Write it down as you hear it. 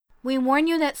We warn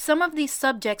you that some of these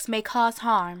subjects may cause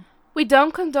harm. We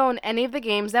don't condone any of the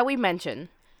games that we mention.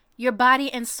 Your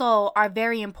body and soul are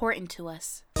very important to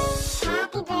us.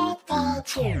 Happy birthday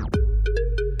to you.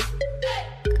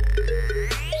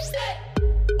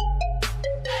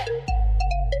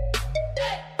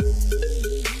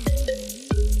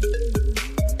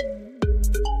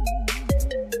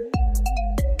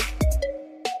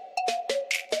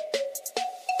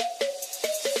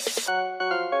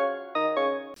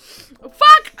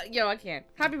 Yo, I can't.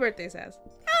 Happy birthday, Sass.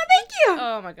 Oh, thank you.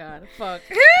 Oh my god. Fuck.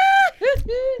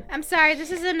 I'm sorry.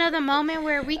 This is another moment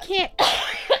where we can't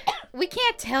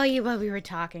tell you what we were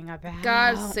talking about.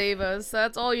 God save us.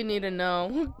 That's all you need to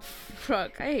know.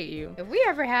 Fuck. I hate you. If we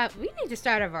ever have, we need to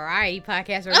start a variety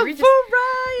podcast where Variety.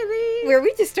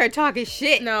 we just start talking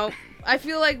shit. No, I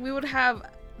feel like we would have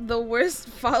the worst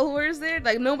followers there.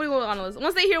 Like, nobody will want to listen.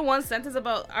 Once they hear one sentence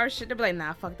about our shit, they'll be like,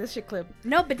 nah, fuck this shit clip.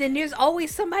 No, but then there's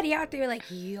always somebody out there like,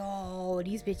 yo,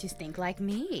 these bitches think like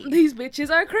me. These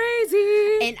bitches are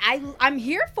crazy. And I'm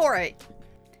here for it.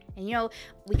 And you know,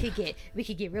 we could get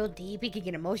real deep, we could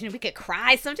get emotional, we could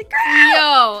cry something. Girl!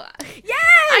 Yo.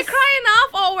 Yes! I'm crying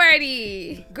off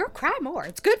already. Girl, cry more.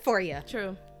 It's good for you.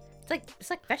 True.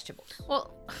 It's like vegetables.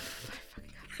 Well,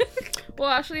 well,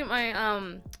 actually,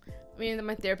 me and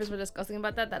my therapist were discussing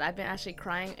about that I've been actually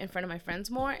crying in front of my friends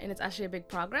more, and it's actually a big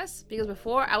progress, because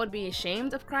before I would be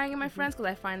ashamed of crying in my friends because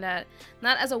I find that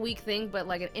not as a weak thing but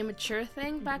like an immature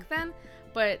thing back then.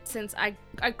 But since I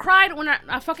cried when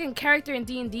a fucking character in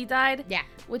D&D died, Yeah.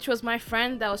 which was my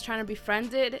friend that was trying to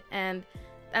befriend it, and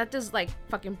that just like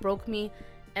fucking broke me.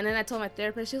 And then I told my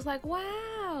therapist, she was like,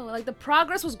 wow, like the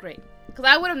progress was great, because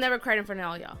I would have never cried in front of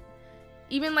all y'all,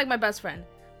 even like my best friend,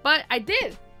 but I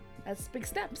did. That's big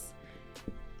steps.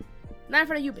 Not in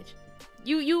front of you, bitch.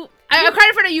 I cried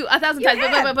in front of you 1,000 times,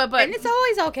 but and it's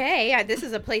always okay. This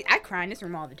is a place I cry in this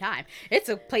room all the time. It's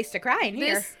a place to cry in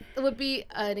here. This would be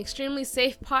an extremely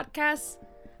safe podcast,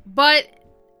 but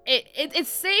it's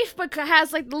safe, but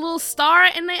has like the little star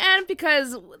in the end,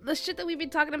 because the shit that we be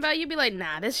talking about, you'd be like,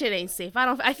 nah, this shit ain't safe.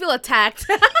 I feel attacked.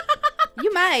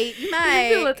 You might.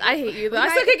 I hate you though. I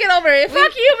still can't get over it.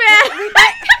 Fuck you, man.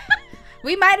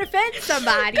 We might offend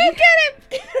somebody. Go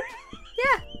get it.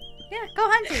 Yeah, go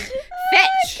hunting.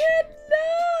 Fetch.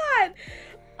 I cannot.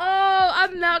 Oh,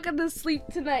 I'm not gonna sleep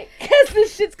tonight, because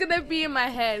this shit's gonna be in my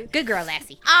head. Good girl,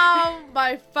 Lassie. Oh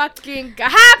my fucking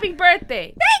god. Happy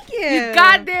birthday. Thank you. You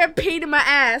goddamn pain in my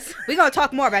ass. We're gonna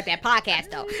talk more about that podcast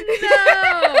though.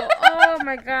 No. Oh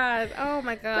my god.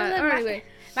 Anyway.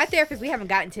 My therapist, we haven't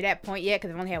gotten to that point yet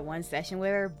because I've only had one session with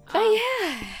her. But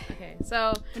yeah. Okay,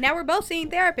 so now we're both seeing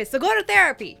therapists. So go to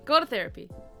therapy. Go to therapy.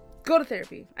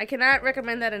 I cannot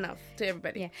recommend that enough to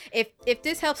everybody. Yeah. If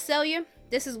this helps sell you,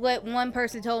 this is what one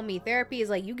person told me. Therapy is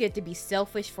like you get to be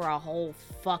selfish for a whole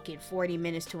fucking 40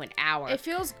 minutes to an hour. It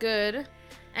feels good.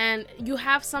 And you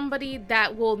have somebody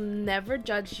that will never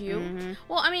judge you. Mm-hmm.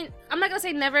 Well, I mean, I'm not gonna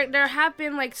say never. There have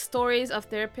been like stories of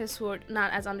therapists who are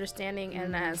not as understanding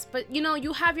and but you know,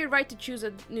 you have your right to choose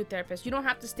a new therapist. You don't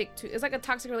have to stick to. It's like a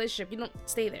toxic relationship. You don't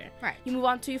stay there. Right. You move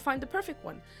on till you find the perfect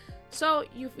one. So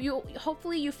you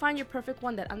hopefully you find your perfect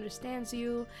one that understands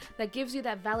you, that gives you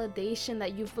that validation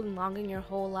that you've been longing your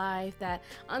whole life, that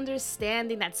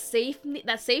understanding, that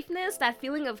safeness, that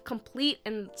feeling of complete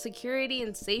and security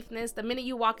and safeness. The minute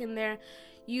you walk in there,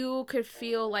 you could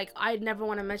feel like, I never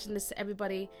want to mention this to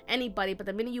anybody, but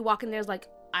the minute you walk in there, it's like,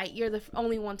 you're the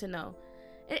only one to know.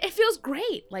 It feels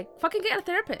great. Like, fucking get a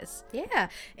therapist. Yeah,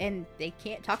 and they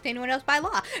can't talk to anyone else by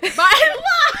law. By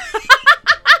law.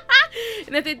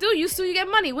 And if they do, you sue, you get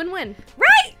money. Win-win.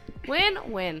 Right?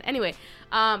 Win-win. Anyway,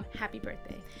 happy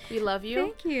birthday. We love you.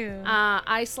 Thank you.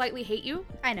 I slightly hate you.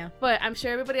 I know. But I'm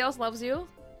sure everybody else loves you.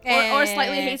 Or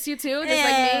slightly hates you too, just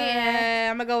like me.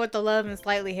 I'm gonna go with the love and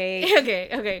slightly hate.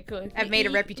 Okay, cool. I've made a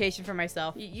reputation for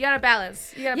myself. You gotta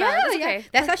balance. That's okay.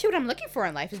 That's actually what I'm looking for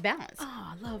in life, is balance.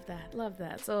 Oh, love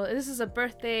that. So this is a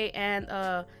birthday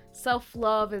and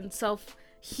self-love and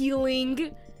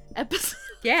self-healing episode.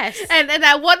 Yes. And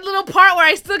that one little part where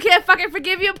I still can't fucking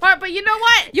forgive you part, but you know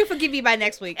what? You'll forgive me by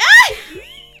next week.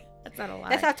 That's not a lie.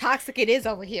 That's how toxic it is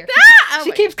over here.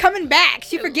 She keeps coming back.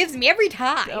 She forgives me every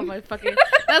time. Oh my fucking.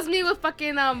 That's me with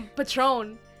fucking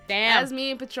Patron. Damn. That's me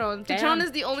and Patron. Damn. Patron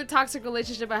is the only toxic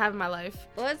relationship I have in my life.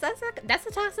 Well, that's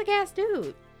a toxic ass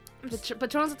dude.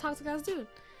 Patron's a toxic ass dude.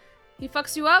 He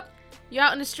fucks you up. You're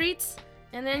out in the streets.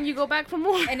 And then you go back for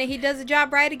more. And then he does the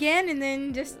job right again, and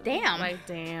then just damn. Like,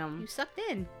 damn. You sucked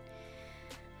in.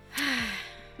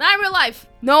 Not in real life.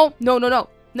 No. I'm gonna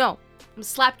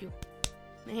slap you.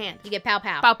 My hand. You get pow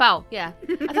pow. Pow pow. Yeah.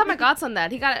 I thought my godson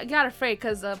that. He got afraid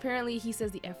because apparently he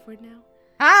says the F word now.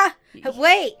 Huh?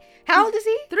 Wait. How old is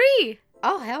he? 3.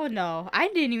 Oh, hell no. I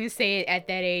didn't even say it at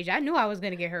that age. I knew I was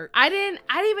going to get hurt. I didn't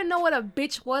even know what a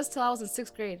bitch was till I was in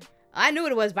 6th grade. I knew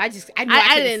what it was, but I knew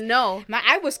I didn't know.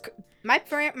 My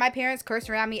parents cursed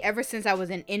around me ever since I was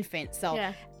an infant. So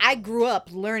Yeah. I grew up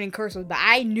learning curse words, but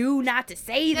I knew not to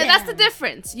say them. Yeah, that's the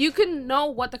difference. You can know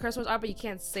what the curse words are, but you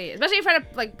can't say it. Especially if you're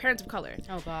like parents of color.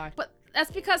 Oh, God. But that's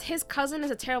because his cousin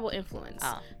is a terrible influence.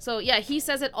 Oh. So yeah, he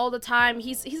says it all the time.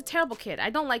 He's a terrible kid. I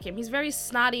don't like him. He's very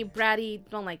snotty, bratty.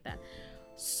 Don't like that.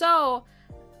 So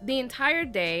the entire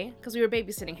day, because we were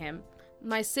babysitting him,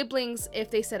 my siblings, if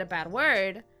they said a bad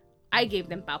word, I gave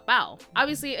them pow pow.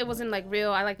 Obviously, it wasn't like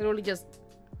real. I like literally just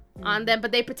on them,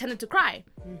 but they pretended to cry.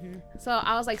 So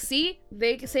I was like, see,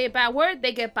 they say a bad word,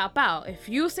 they get pow pow. If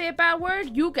you say a bad word,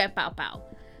 you get pow pow.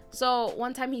 So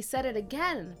one time he said it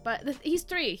again, but he's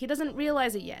 3. He doesn't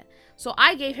realize it yet. So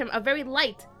I gave him a very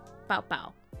light pow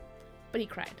pow, but he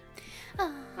cried.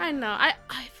 I know. I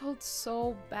felt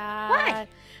so bad. Why?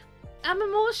 I'm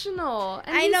emotional,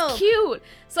 and I he's know. cute.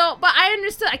 So, but I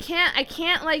understood. I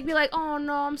can't like be like, oh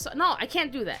no, I'm so no. I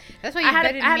can't do that. That's why you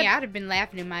better than me. I'd have been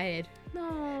laughing in my head.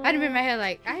 No. I'd have been in my head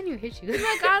like, I didn't even hit you. Oh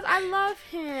my God, I love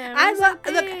him. I He's love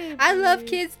a look. I love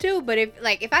baby. kids too, but if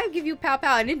I give you pow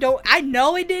pow and it don't, I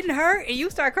know it didn't hurt, and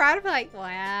you start crying, I'm like,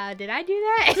 wow, did I do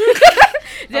that?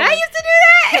 Did I used to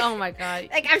do that? Oh my God.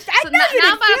 Like I So know you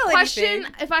now didn't my feel question: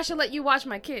 anything. if I should let you watch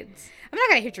my kids. I'm not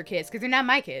gonna hit your kids because they're not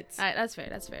my kids. All right, that's fair.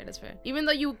 That's fair. That's fair. Even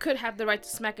though you could have the right to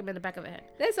smack him in the back of the head,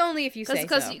 That's only if you say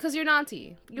so. because you're an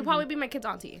auntie. You'll probably be my kid's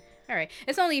auntie. All right,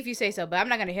 it's only if you say so, but I'm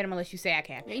not gonna hit him unless you say I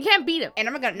can. You can't beat him. And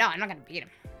I'm not gonna beat him.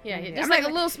 Yeah, Yeah, just I'm like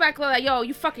not a little smack like, yo,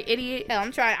 you fucking idiot. Hell,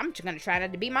 I'm just gonna try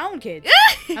not to beat my own kids.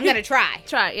 I'm gonna try.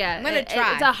 Try, yeah. I'm gonna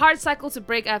try. It's a hard cycle to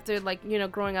break after, like,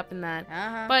 growing up in that.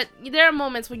 Uh-huh. But there are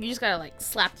moments when you just gotta, like,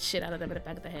 slap the shit out of them in the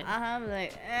back of the head. I'm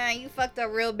like, you fucked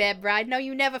up real bad, bro. I know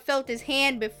you never felt his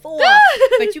hand before,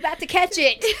 but you got to catch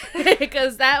it.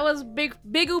 Because that was big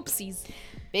oopsies.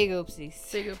 Big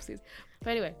oopsies. Big oopsies. But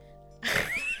anyway.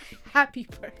 Happy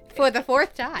birthday. For the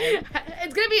 4th time.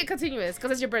 It's gonna be a continuous,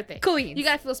 because it's your birthday. Queens. You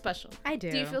gotta feel special. I do.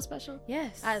 Do you feel special?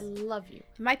 Yes. I love you.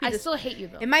 It might be I this, still hate you,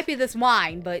 though. It might be this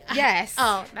wine, but yes.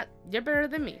 Oh, you're better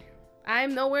than me.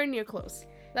 I'm nowhere near close.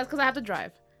 That's because I have to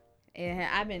drive. Yeah,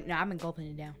 I've been gulping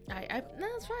it down. No,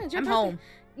 it's fine. It's your I'm birthday. home.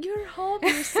 You're home.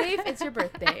 You're safe. It's your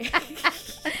birthday.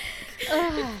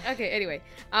 Okay. Anyway,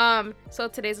 so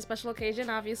today's a special occasion.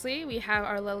 Obviously, we have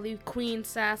our lovely Queen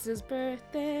Sass's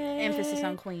birthday. Emphasis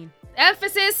on queen.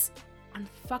 Emphasis on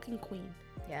fucking queen.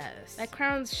 Yes. That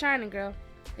crown's shining, girl.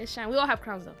 It's shining. We all have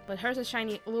crowns though, but hers is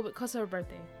shiny a little bit because of her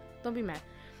birthday. Don't be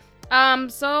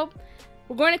mad. So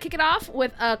we're going to kick it off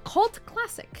with a cult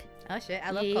classic. Oh shit,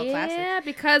 I love cult classics. Yeah,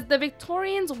 because the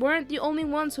Victorians weren't the only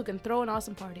ones who can throw an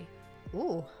awesome party.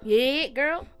 Ooh. Yeah,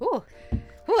 girl. Ooh.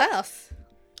 Who else?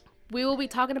 We will be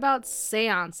talking about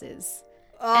seances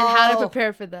and how to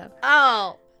prepare for them.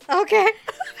 Oh. Okay.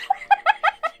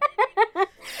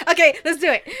 Okay, let's do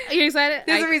it. Are you excited?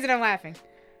 There's a reason I'm laughing.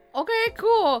 Okay,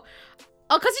 cool.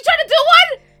 Oh, because you tried to do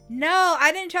one? No,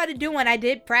 I didn't try to do one. I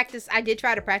did try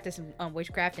to practice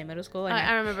witchcraft in middle school. And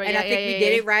I remember. And yeah, I think we yeah,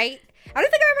 did yeah. it right. I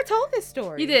don't think I ever told this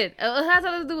story. You did. It has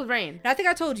nothing to do with rain. No, I think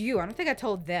I told you. I don't think I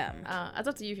told them. It's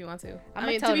up to you if you want to. I'm I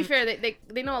mean, gonna to be tell fair,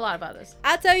 they know a lot about this.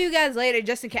 I'll tell you guys later,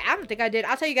 just in case. I don't think I did.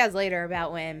 I'll tell you guys later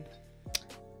about when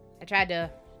I tried to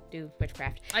do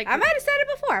witchcraft. I might have said it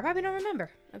before. I probably don't remember.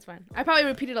 That's fine. I probably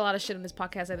repeated a lot of shit in this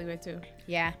podcast anyway, too.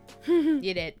 Yeah,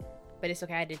 you did. But it's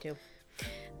okay. I did too.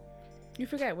 You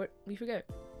forget. We forget.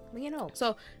 Well, you know.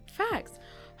 So, facts.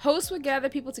 Hosts would gather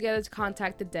people together to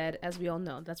contact the dead, as we all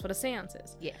know. That's what a seance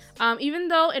is. Yes. Even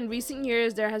though in recent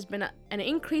years there has been an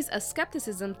increase of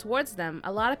skepticism towards them,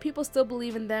 a lot of people still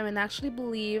believe in them and actually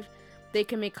believe they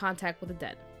can make contact with the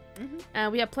dead.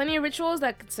 We have plenty of rituals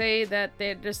that could say that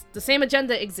the same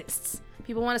agenda exists.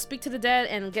 People want to speak to the dead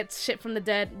and get shit from the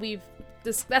dead.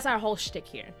 That's our whole shtick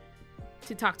here,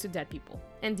 to talk to dead people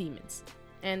and demons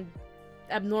and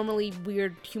abnormally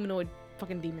weird humanoid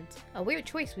fucking demons. A weird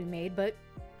choice we made, but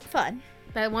fun.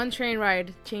 That one train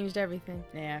ride changed everything.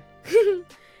 Yeah.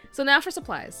 So now for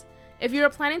supplies. If you're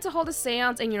planning to hold a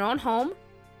seance in your own home,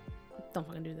 don't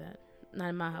fucking do that. Not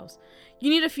in my house.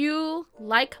 You need a few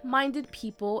like-minded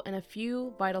people and a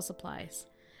few vital supplies.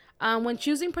 When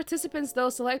choosing participants, though,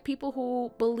 select people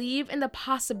who believe in the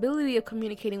possibility of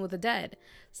communicating with the dead.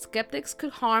 Skeptics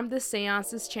could harm the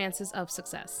seance's chances of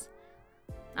success.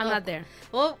 I'm not there.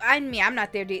 Well, I mean, I'm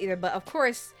not there either, but of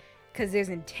course, because there's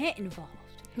intent involved.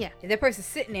 Yeah. If that person's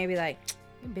sitting there, be like,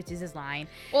 you bitches is lying.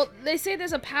 Well, they say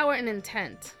there's a power in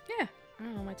intent. Yeah. I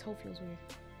don't know, my toe feels weird.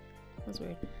 That's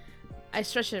weird. I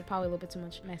stretched it probably a little bit too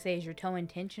much. And I say, is your toe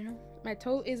intentional? My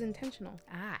toe is intentional.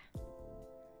 Ah.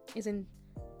 Is in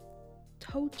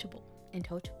touchable.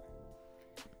 Intouchable.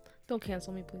 Don't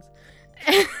cancel me, please.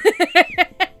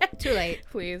 Too late.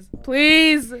 Please.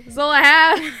 Please. That's all I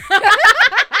have.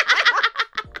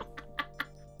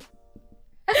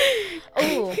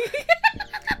 Oh.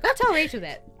 Don't tell Rachel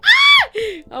that.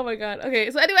 Oh my god.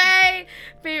 Okay, so anyway,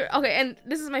 okay, and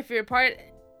this is my favorite part.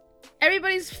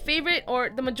 Everybody's favorite, or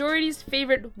the majority's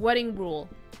favorite wedding rule: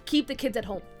 keep the kids at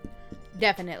home.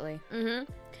 Definitely.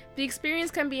 The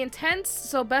experience can be intense,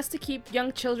 so best to keep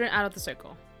young children out of the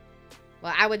circle.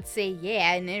 Well, I would say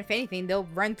yeah, and if anything, they'll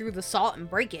run through the salt and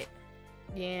break it.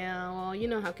 Yeah, well, you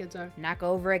know how kids are. Knock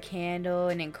over a candle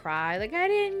and then cry like, I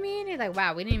didn't mean it. Like,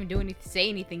 wow, we didn't even say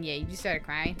anything yet. You just started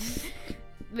crying.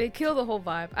 They kill the whole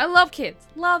vibe. I love kids.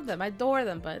 Love them. I adore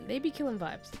them, but they be killing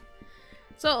vibes.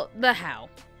 So, the how.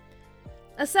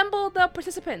 Assemble the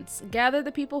participants. Gather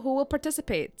the people who will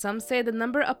participate. Some say the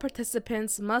number of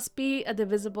participants must be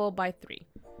divisible by 3.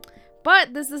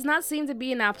 But this does not seem to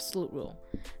be an absolute rule.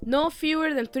 No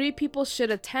fewer than 3 people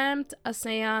should attempt a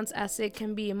seance, as it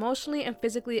can be emotionally and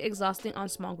physically exhausting on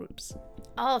small groups.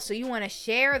 Oh, so you want to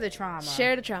share the trauma.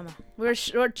 Share the trauma.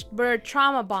 We're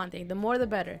trauma bonding. The more the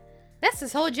better. That's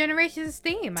this whole generation's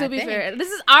theme, To be fair,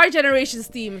 this is our generation's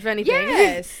theme, if anything.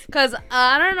 Yes. Because,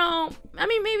 I don't know. I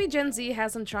mean, maybe Gen Z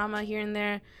has some trauma here and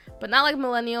there. But not like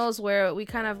millennials, where we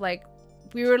kind of like...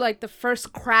 We were like the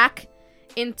first crack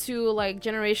into like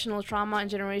generational trauma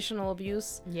and generational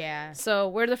abuse. Yeah. So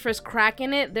we're the first crack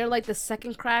in it. They're like the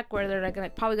second crack, where they're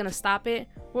like probably gonna stop it.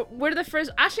 We're the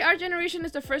first. Actually, our generation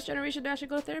is the first generation to actually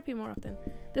go to therapy more often.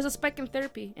 There's a spike in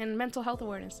therapy and mental health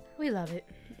awareness. We love it.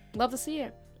 Love to see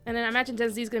it. And then I imagine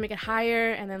Gen Z is gonna make it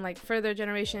higher, and then like further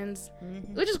generations,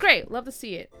 which is great. Love to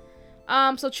see it.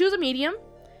 So choose a medium.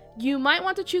 You might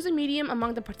want to choose a medium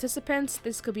among the participants.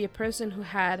 This could be a person who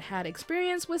had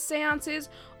experience with seances,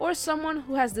 or someone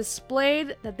who has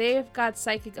displayed that they've got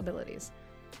psychic abilities.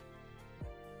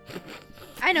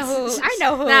 I know who. I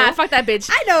know who. Nah, fuck that bitch.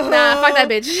 I know who. Nah, fuck that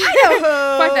bitch. I know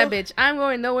who. Fuck that bitch. I'm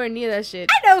going nowhere near that shit.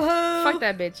 I know who. Fuck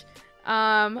that bitch.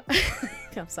 I'm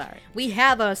sorry. We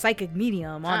have a psychic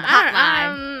medium on the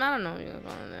hotline. I don't know.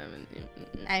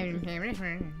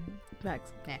 I'm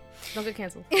Facts. Nah. Don't get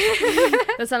canceled.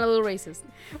 That sounded a little racist.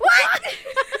 What?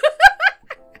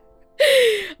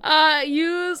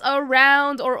 Use a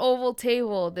round or oval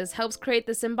table. This helps create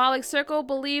the symbolic circle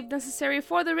believed necessary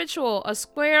for the ritual. A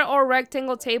square or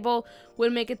rectangle table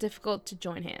would make it difficult to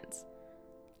join hands.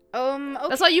 Okay.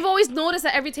 That's why you've always noticed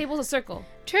that every table is a circle.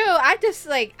 True. I just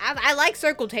like I like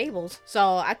circle tables,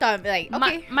 so I thought like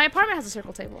okay. My apartment has a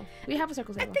circle table. We have a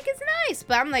circle I table. think it's nice,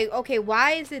 but I'm like, okay,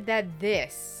 why is it that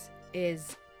this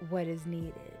is what is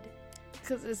needed?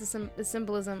 Because it's the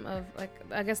symbolism of, like,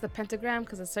 I guess the pentagram,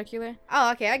 because it's circular.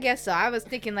 Oh, okay, I guess so. I was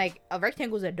thinking like a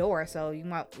rectangle is a door, so you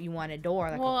want a door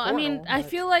like Well, a portal, I mean, I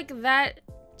but- feel like that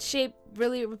shape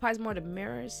really applies more to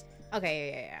mirrors,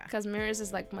 Okay, yeah. because mirrors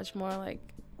is like much more like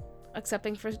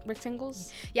accepting for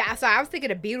rectangles. Yeah, so I was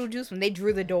thinking of Beetlejuice when they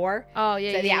drew the door. Oh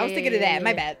yeah, So, yeah, I was thinking of that.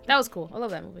 My bad. That was cool. I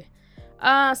love that movie.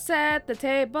 Set the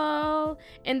table.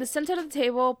 In the center of the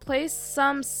table, place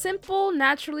some simple,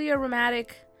 naturally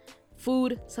aromatic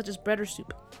food such as bread or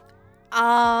soup.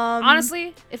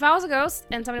 Honestly, if I was a ghost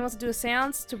and somebody wants to do a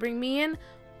seance to bring me in,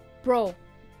 bro,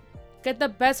 get the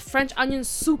best French onion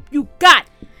soup you got,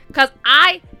 cause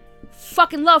I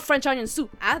fucking love French onion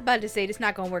soup. I was about to say this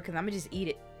not gonna work because I'm gonna just eat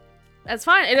it. That's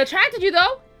fine. It attracted you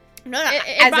though. No,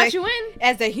 It brought you in.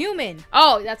 as a human.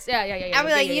 Oh, that's yeah. I'll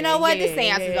be like, you know what? This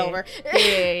seance is over.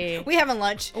 Yeah. We having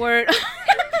lunch. Word.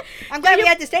 I'm glad we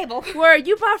at this table. Word.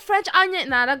 You brought French onion.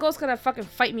 Nah, that ghost's gonna fucking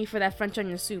fight me for that French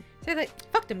onion soup. So like,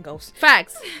 fuck them ghosts.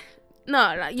 Facts.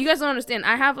 No, like, you guys don't understand.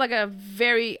 I have like a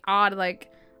very odd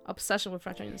like obsession with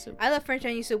French onion soup. I love French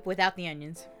onion soup without the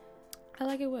onions. I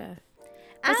like it with.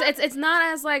 It's not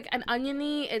as like an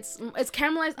oniony. It's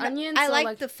caramelized onions. I so,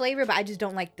 like the flavor, but I just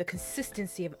don't like the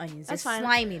consistency of onions. That's It's fine.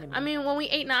 slimy to me. I mean, when we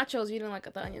ate nachos, you didn't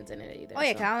like the onions in it either. oh yeah,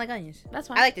 so. 'cause I don't like onions. That's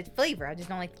fine. I like the flavor. I just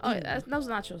don't like the Oh, onions. those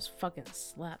nachos fucking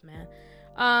slap,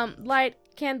 man. Light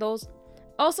candles.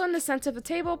 Also in the center of the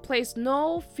table, place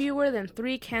no fewer than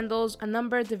 3 candles, a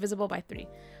number divisible by 3.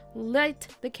 Light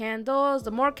the candles.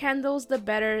 The more candles, the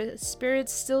better.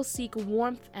 Spirits still seek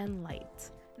warmth and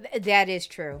light. That is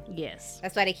true. Yes.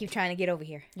 That's why they keep trying to get over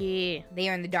here. Yeah. They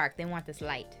are in the dark. They want this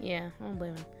light. Yeah, I don't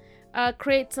blame him.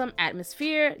 Create some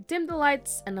atmosphere. Dim the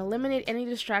lights and eliminate any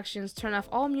distractions. Turn off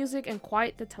all music and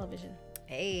quiet the television.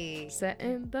 Hey. Set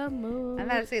in the mood. I'm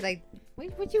about to say, like, where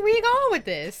you going with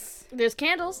this? There's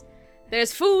candles.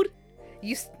 There's food.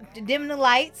 You dim the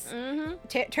lights,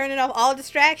 turning off all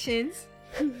distractions.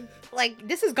 Like,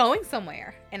 this is going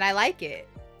somewhere, and I like it.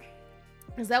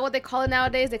 Is that what they call it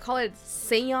nowadays? They call it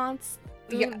seance?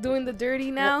 Doing the dirty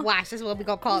now? Watch, this is what we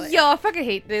gonna call it. Yo, I fucking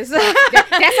hate this.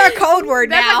 That's our code word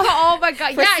now. Oh my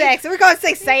god. For sex. So we're gonna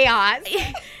say seance.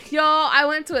 Yo, I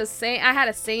went to I had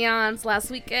a seance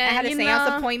last weekend. I had a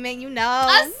seance appointment, you know.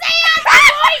 A seance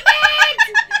appointment!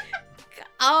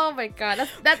 Oh my god.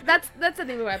 That's the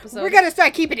name of our episode. We're gonna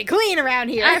start keeping it clean around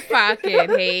here. I fucking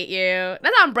hate you.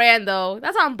 That's on brand though.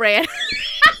 That's on brand.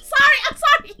 I'm sorry. I'm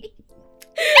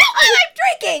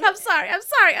drinking. I'm sorry.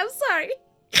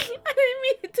 I didn't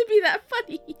mean it to be that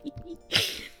funny.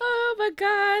 Oh my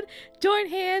god. Join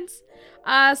hands.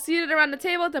 Seated around the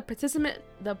table, the participants.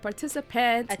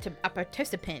 A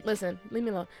participant. Listen, leave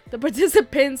me alone. The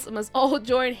participants must all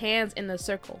join hands in a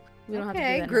circle. We don't have to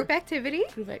do that. Group activity.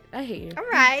 I hate you. All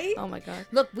right. Oh my god.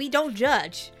 Look, we don't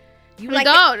judge. You We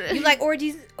don't. You like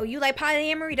orgies or you like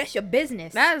polyamory? That's your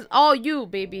business. That is all you,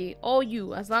 baby. All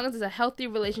you. As long as it's a healthy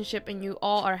relationship and you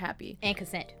all are happy. And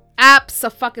consent.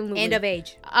 Abso-fucking-lutely. End of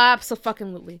age.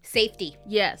 Abso-fucking-lutely. Safety.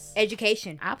 Yes.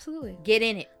 Education. Absolutely. Get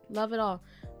in it. Love it all.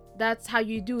 That's how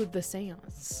you do the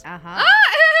seance. Uh-huh.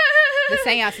 The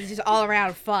seance is just all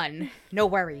around fun. No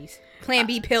worries. Plan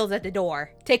B pills at the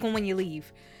door. Take one when you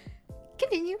leave.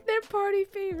 Continue. They're party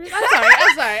favorites. I'm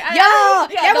sorry.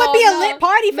 That would be a lit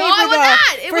party favorite. No, it would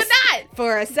not. It would not.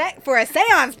 For a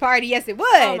seance party, yes, it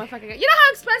would. Oh my fucking god. You know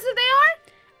how expensive they are?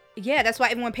 Yeah, that's why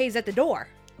everyone pays at the door.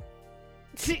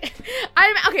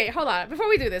 Okay, hold on. Before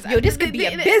we do this, Yo, this could be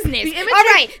a business. All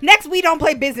right, next we don't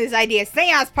play business ideas.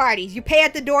 Seance parties. You pay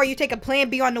at the door. You take a plan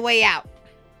B on the way out.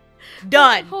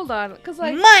 Done. Hold on, because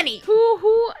like money.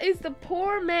 Who is the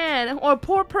poor man or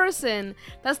poor person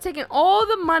that's taking all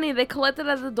the money they collected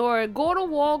at the door, go to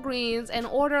Walgreens and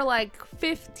order like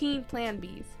 15 Plan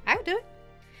Bs? I would do it.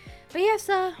 But yes,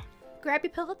 grab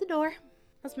your pill at the door.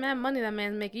 That's mad money that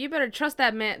man's making. You better trust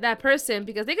that person,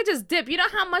 because they could just dip. You know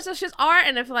how much those shits are?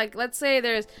 And if, like, let's say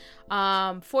there's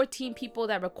 14 people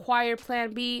that require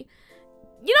Plan B,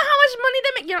 you know how much money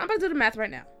they make? You know, I'm about to do the math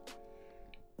right now.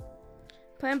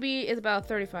 Plan B is about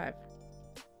 $35.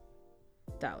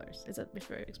 It's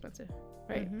very expensive,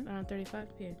 right? Around 35.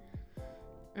 Yeah.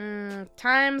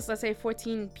 Times, let's say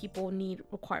 14 people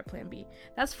require Plan B.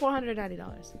 That's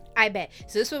 $490. I bet.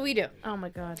 So this is what we do. Oh my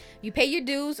god. You pay your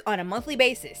dues on a monthly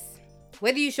basis,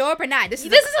 whether you show up or not. This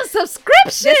is a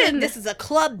subscription. This is a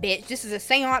club, bitch. This is a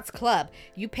seance club.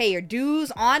 You pay your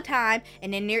dues on time,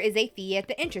 and then there is a fee at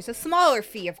the entrance. A smaller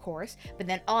fee, of course, but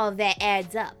then all of that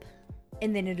adds up,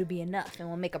 and then it'll be enough, and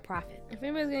we'll make a profit. If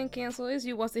anybody's getting canceled, it's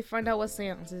you once they find out what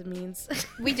seances means.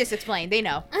 We just explained. They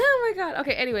know. Oh my god.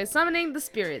 Okay, anyway, summoning the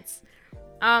spirits.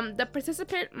 The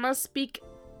participant must speak...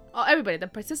 Oh, everybody. The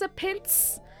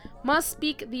participants must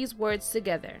speak these words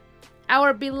together.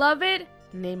 Our beloved,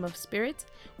 name of spirit,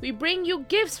 we bring you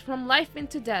gifts from life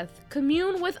into death.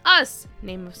 Commune with us,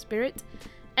 name of spirit,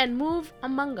 and move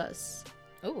among us.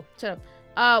 Ooh. Shut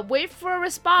up. Wait for a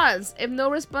response. If no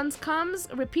response comes,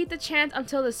 repeat the chant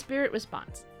until the spirit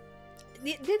responds.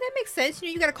 Did that make sense? You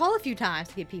know, you gotta call a few times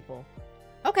to get people.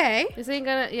 Okay. This ain't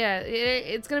gonna,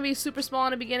 it's gonna be super small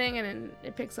in the beginning, and then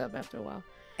it picks up after a while.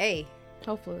 Hey.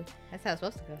 Hopefully. That's how it's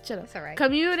supposed to go. Shut up. That's all right.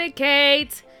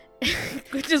 Communicate.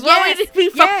 Which is what we need to be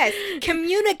Yes.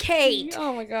 Communicate.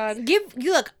 Oh my god.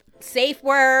 Look, safe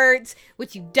words,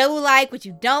 what you do like, what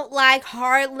you don't like,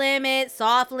 hard limit,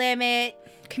 soft limit.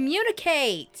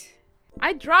 Communicate.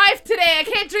 I drive today. I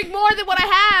can't drink more than what I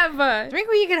have. Drink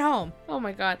when you get home. Oh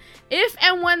my god. If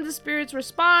and when the spirits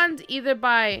respond, either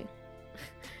by...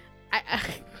 I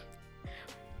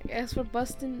guess we're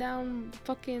busting down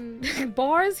fucking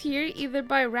bars here, either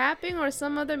by rapping or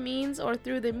some other means, or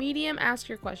through the medium, ask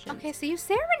your question. Okay, so you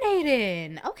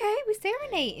serenading. Okay, we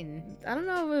serenading. I don't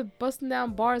know if busting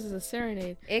down bars is a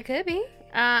serenade. It could be.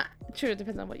 True, it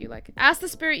depends on what you like. Ask the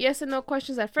spirit yes and no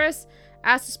questions at first.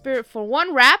 Ask the spirit for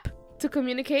 1 rap to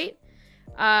communicate.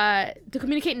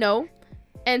 No.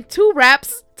 And 2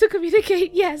 raps to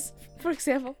communicate yes, for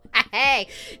example. Hey,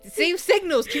 same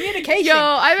signals, communication. Yo,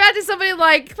 I imagine somebody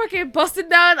like fucking busting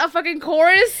down a fucking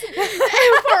chorus for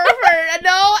a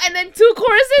no, and then 2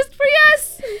 choruses for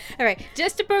yes. All right,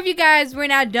 just to prove you guys we're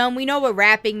not dumb, we know what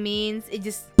rapping means.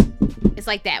 It's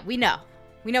like that. We know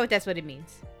that's what it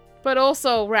means. But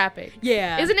also rapping.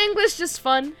 Yeah. Isn't English just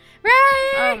fun?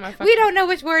 Right. Oh my fucking... We don't know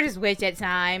which word is which at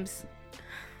times.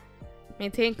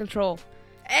 Maintain control.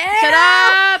 Shut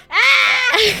up!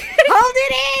 Hold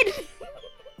it in!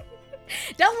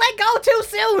 Don't let go too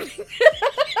soon!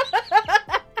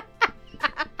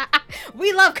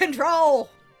 We love control!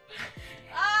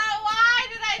 Why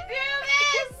did I do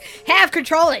this? Have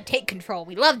control and take control.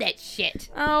 We love that shit.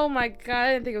 Oh my god,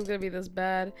 I didn't think it was gonna be this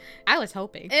bad. I was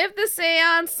hoping. If the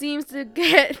seance seems to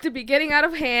be getting out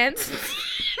of hand. Sorry.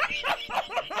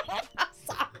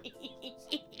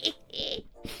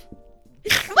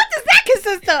 What does that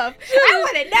consist of? I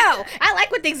want to know. I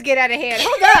like when things get out of hand.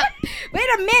 Hold up. Wait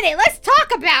a minute. Let's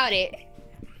talk about it.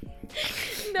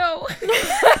 No.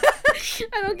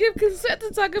 I don't give consent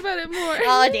to talk about it more.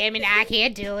 Oh, damn it. I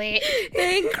can't do it.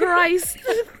 Thank Christ.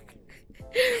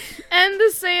 End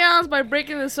the seance by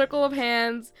breaking the circle of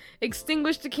hands,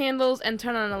 extinguish the candles, and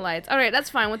turn on the lights. Alright, that's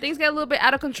fine. When things get a little bit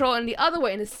out of control in the other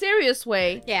way, in a serious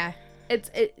way, Yeah.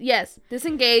 yes,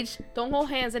 disengage. Don't hold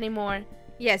hands anymore.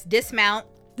 Yes, dismount.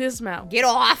 Dismount. Get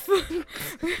off.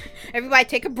 Everybody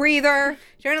take a breather.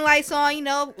 Turn the lights on, you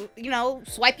know,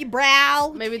 swipe your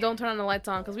brow. Maybe don't turn on the lights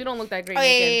on because we don't look that great Oh,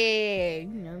 naked. yeah, you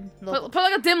know, Put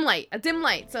like a dim light.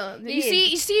 So you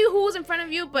Yeah. see who's in front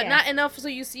of you, but Yeah. not enough so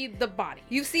you see the body.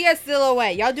 You see a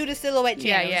silhouette. Y'all do the silhouette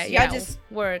channels. Yeah. Y'all just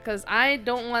Word, because I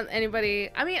don't want anybody.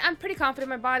 I mean, I'm pretty confident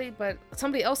in my body, but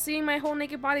somebody else seeing my whole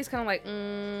naked body is kind of like,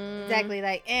 exactly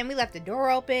like, and we left the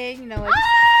door open. You know, Ah!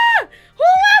 Who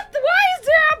left? Why is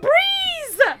there a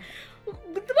breeze?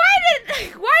 Why is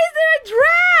there a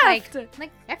draft?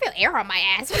 like I feel air on my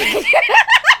ass.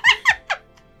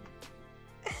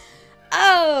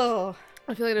 Oh,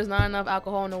 I feel like there's not enough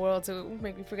alcohol in the world to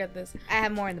make me forget this. I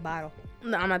have more in the bottle.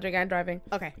 No, I'm not drinking. I'm driving.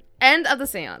 Okay. End of the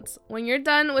seance. When you're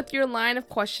done with your line of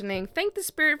questioning, thank the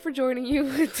spirit for joining you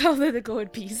and tell them to go in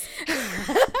peace.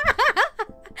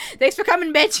 Thanks for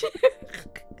coming, bitch.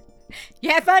 You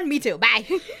had fun. Me too. Bye.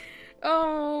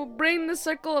 Oh, break the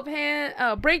circle of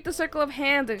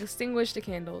hands and extinguish the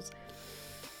candles.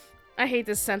 I hate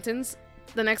this sentence.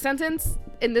 The next sentence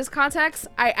in this context,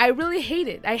 I really hate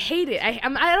it. I hate it.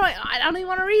 I don't even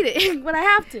want to read it, but I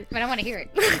have to. But I want to hear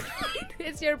it.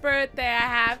 It's your birthday. I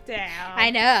have to. I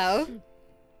know.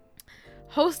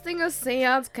 Hosting a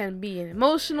seance can be an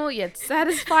emotional yet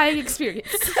satisfying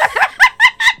experience.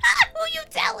 Who you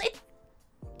telling?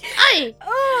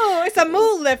 Oh, it's a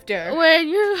mood lifter. When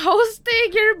you're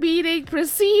hosting your meeting,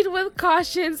 proceed with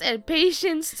cautions and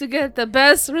patience to get the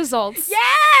best results.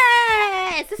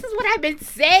 Yes, this is what I've been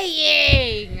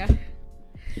saying.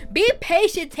 Be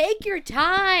patient. Take your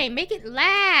time. Make it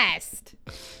last.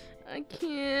 I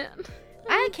can't.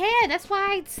 I can. That's why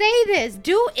I say this.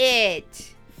 Do it.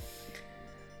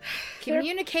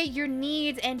 Communicate your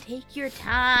needs and take your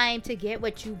time to get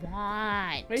what you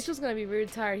want. Rachel's gonna be very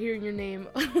tired hearing your name.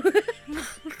 What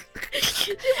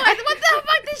the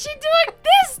fuck did she do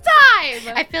this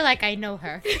time? I feel like I know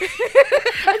her. I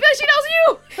feel like she knows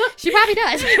you. She probably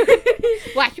does.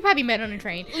 Why? She probably met on a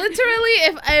train.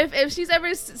 Literally, if she's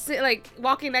ever like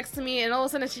walking next to me and all of a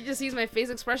sudden she just sees my face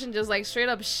expression just like straight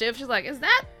up shift, she's like, is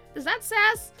that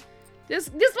sass?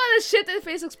 Just let us shift the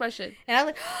face expression. And I'm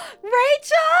like,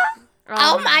 Rachel!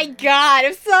 Oh my god,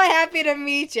 I'm so happy to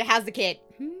meet you. How's the kid?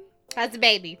 How's the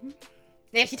baby?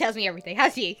 Then she tells me everything.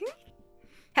 How's she?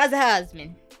 How's the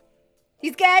husband?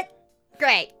 He's good?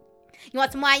 Great. You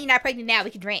want some wine? You're not pregnant now. We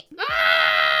can drink.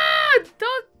 Ah!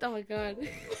 Don't. Oh my god.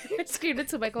 I screamed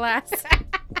into my glass.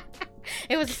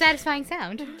 It was a satisfying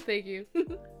sound. Thank you.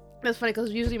 That's funny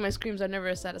because usually my screams are never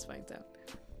a satisfying sound.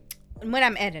 When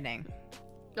I'm editing,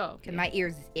 Oh, okay. and my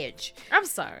ears itch. I'm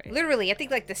sorry. Literally, I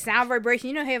think like the sound vibration,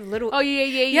 you know, you have little. Oh yeah.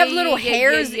 You have little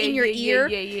hairs in your ear.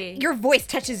 Yeah. Your voice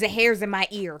touches the hairs in my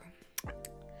ear,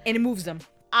 and it moves them.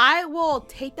 I will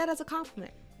take that as a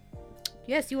compliment.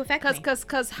 Yes, you affect me.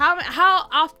 Cause how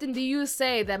often do you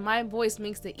say that my voice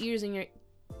makes the hairs in your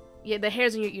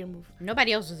ear move?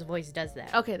 Nobody else's voice does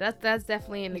that. Okay, that's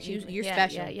definitely an achievement. You're Yeah,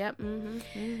 special. Yeah. Yep.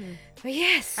 But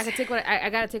yes. I can take what I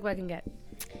gotta take what I can get.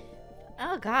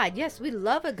 Oh God, yes, we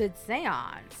love a good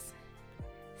seance.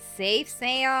 Safe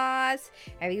seance.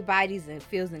 Everybody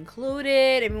feels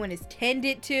included. Everyone is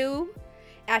tended to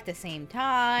at the same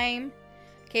time.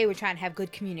 Okay, we're trying to have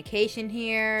good communication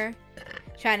here.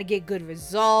 Trying to get good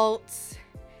results.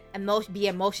 Be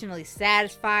emotionally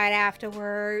satisfied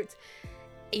afterwards.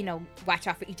 You know, watch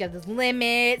out for each other's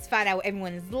limits. Find out what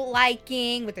everyone is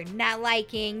liking, what they're not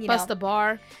liking. Bust the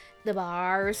bar. The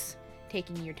bars.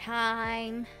 Taking your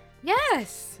time.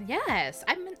 Yes. You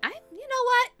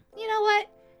know what?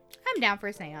 I'm down for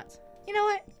a seance. You know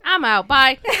what? I'm out.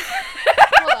 Bye.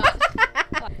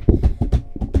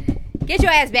 Get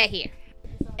your ass back here.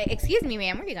 Excuse me,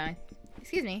 ma'am. Where are you going?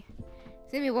 Excuse me.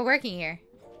 We're working here.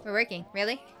 We're working.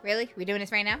 Really? We doing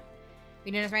this right now?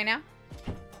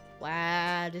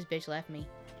 Wow, this bitch left me.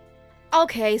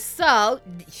 Okay, so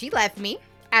she left me.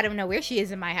 I don't know where she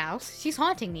is in my house. She's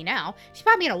haunting me now. She's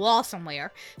probably in a wall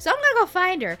somewhere. So I'm gonna go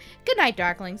find her. Good night,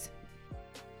 darklings.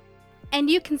 And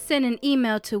you can send an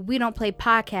email to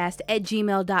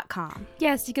wedon'tplaypodcast@gmail.com.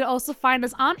 Yes, you can also find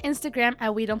us on Instagram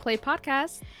at We Don't Play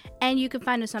Podcast. And you can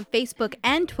find us on Facebook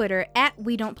and Twitter at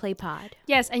We Don't Play Pod.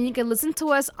 Yes, and you can listen to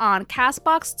us on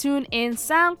Castbox, TuneIn,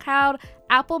 SoundCloud,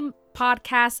 Apple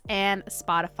Podcasts, and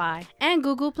Spotify. And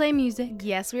Google Play Music.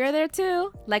 Yes, we are there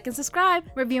too. Like and subscribe.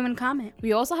 Review and comment.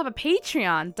 We also have a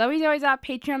Patreon,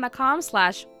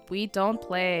 www.patreon.com/We Don't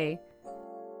Play.